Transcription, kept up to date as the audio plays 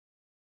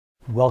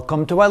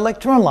Welcome to our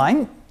lecture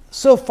online.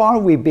 So far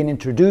we've been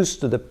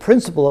introduced to the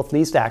principle of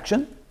least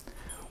action.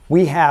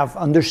 We have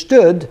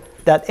understood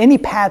that any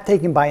path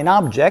taken by an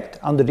object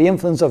under the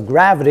influence of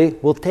gravity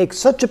will take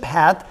such a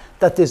path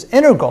that this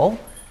integral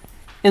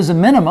is a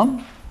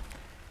minimum.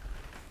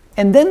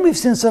 And then we've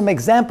seen some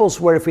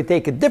examples where if we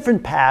take a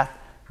different path,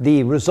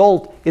 the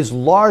result is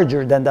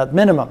larger than that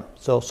minimum.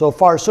 So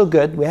far so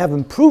good. We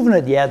haven't proven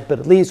it yet, but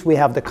at least we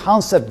have the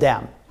concept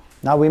down.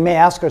 Now we may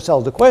ask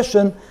ourselves the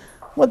question,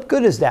 what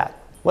good is that?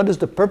 What is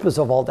the purpose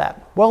of all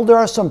that? Well, there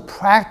are some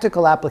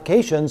practical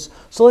applications,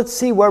 so let's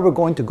see where we're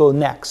going to go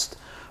next.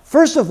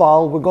 First of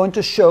all, we're going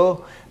to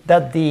show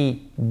that the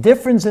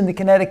difference in the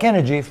kinetic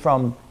energy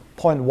from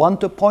point 1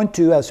 to point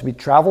 2 as we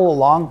travel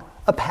along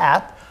a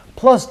path,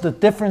 plus the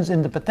difference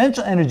in the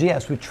potential energy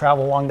as we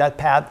travel along that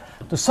path,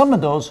 the sum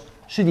of those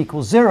should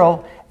equal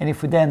 0. And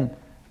if we then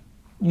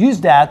use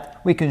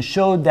that, we can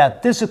show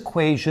that this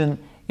equation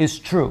is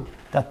true,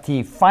 that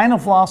the final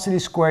velocity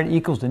squared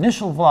equals the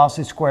initial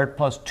velocity squared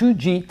plus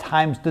 2g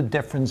times the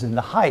difference in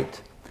the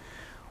height.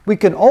 We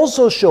can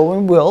also show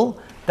and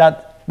will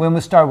that when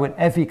we start with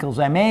F equals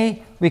ma,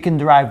 we can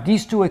derive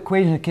these two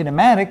equations of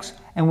kinematics,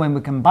 and when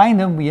we combine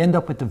them, we end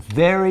up with the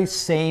very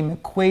same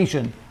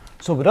equation.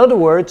 So with other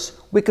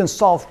words, we can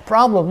solve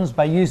problems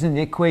by using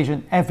the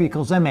equation F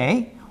equals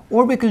ma,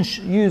 or we can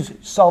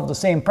solve the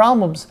same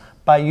problems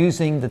by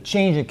using the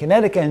change in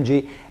kinetic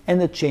energy and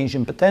the change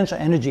in potential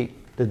energy.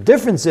 The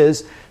difference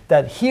is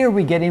that here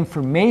we get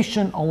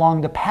information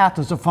along the path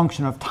as a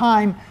function of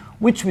time,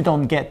 which we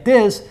don't get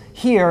this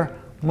here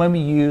when we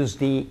use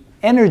the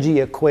energy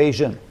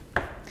equation.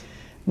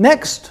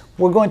 Next,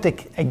 we're going to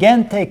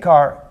again take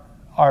our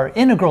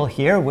integral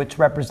here, which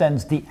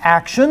represents the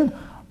action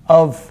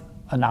of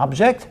an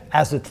object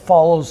as it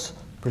follows,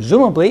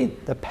 presumably,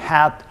 the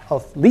path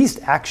of least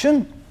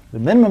action, the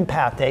minimum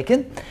path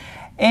taken.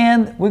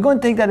 And we're going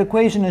to take that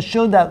equation and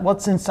show that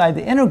what's inside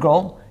the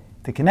integral,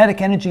 the kinetic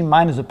energy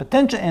minus the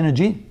potential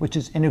energy, which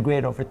is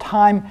integrated over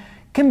time,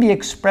 can be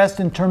expressed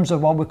in terms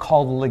of what we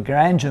call the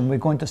Lagrangian. We're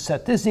going to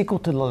set this equal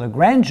to the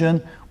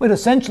Lagrangian, which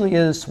essentially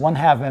is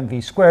 1/2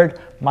 mv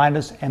squared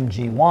minus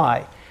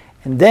mgy.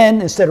 And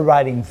then instead of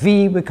writing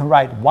v, we can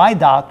write y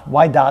dot.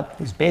 Y dot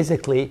is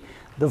basically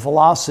the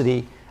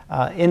velocity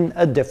in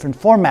a different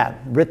format,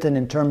 written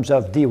in terms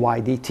of dy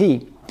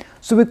dt.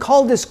 So we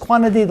call this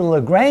quantity the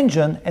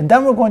Lagrangian, and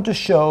then we're going to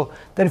show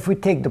that if we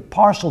take the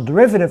partial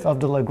derivative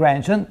of the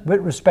Lagrangian with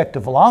respect to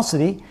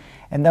velocity,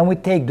 and then we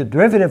take the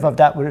derivative of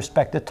that with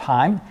respect to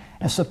time,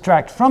 and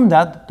subtract from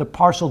that the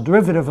partial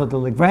derivative of the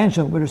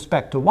Lagrangian with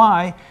respect to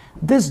y,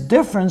 this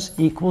difference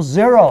equals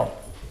 0.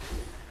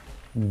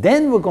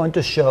 Then we're going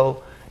to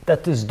show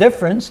that this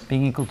difference,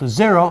 being equal to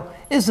 0,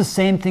 is the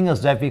same thing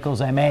as F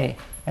equals ma.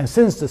 And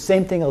since the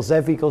same thing as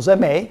F equals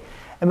ma,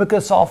 and we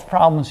can solve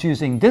problems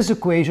using this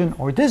equation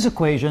or this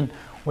equation,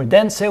 we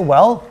then say,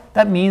 well,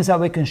 that means that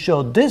we can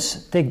show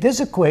this, take this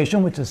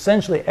equation, which is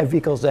essentially F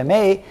equals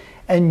ma,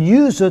 and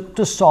use it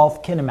to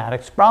solve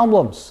kinematics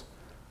problems.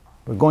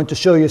 We're going to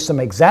show you some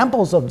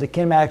examples of the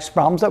kinematics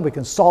problems that we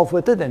can solve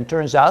with it, and it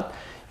turns out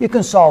you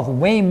can solve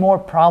way more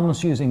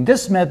problems using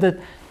this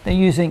method than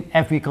using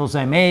F equals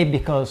ma,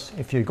 because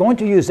if you're going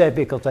to use F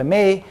equals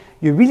ma,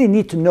 you really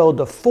need to know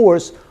the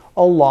force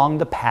along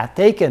the path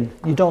taken.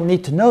 You don't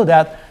need to know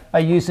that by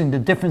using the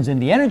difference in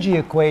the energy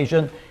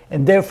equation,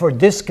 and therefore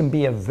this can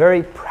be a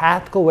very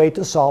practical way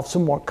to solve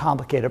some more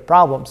complicated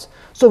problems.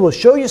 So we'll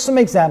show you some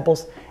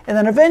examples, and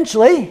then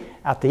eventually,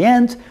 at the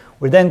end,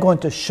 we're then going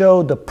to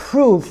show the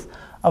proof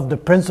of the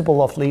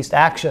principle of least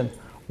action,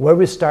 where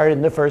we started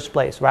in the first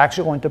place. We're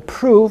actually going to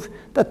prove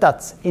that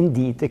that's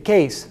indeed the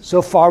case.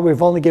 So far,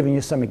 we've only given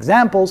you some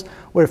examples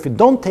where if you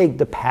don't take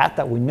the path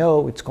that we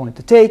know it's going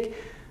to take,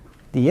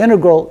 the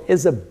integral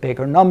is a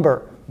bigger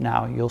number.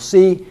 Now you'll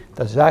see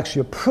there's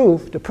actually a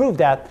proof to prove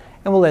that,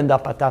 and we'll end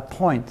up at that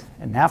point.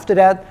 And after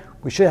that,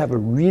 we should have a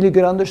really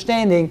good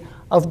understanding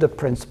of the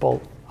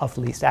principle of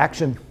least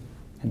action.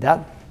 And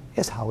that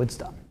is how it's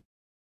done.